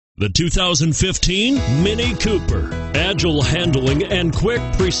The 2015 MINI Cooper. Agile handling and quick,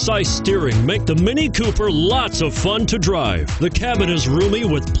 precise steering make the MINI Cooper lots of fun to drive. The cabin is roomy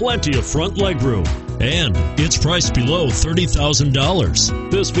with plenty of front legroom, and it's priced below $30,000.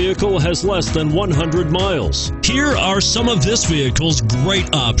 This vehicle has less than 100 miles. Here are some of this vehicle's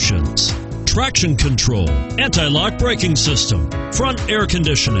great options: traction control, anti-lock braking system, front air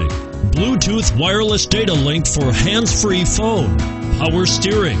conditioning, Bluetooth wireless data link for hands-free phone, power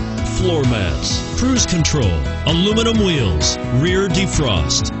steering, floor mats, cruise control, aluminum wheels, rear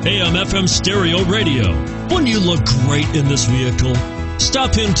defrost, AM/FM stereo radio. Wouldn't you look great in this vehicle?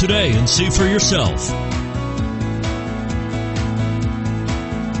 Stop in today and see for yourself.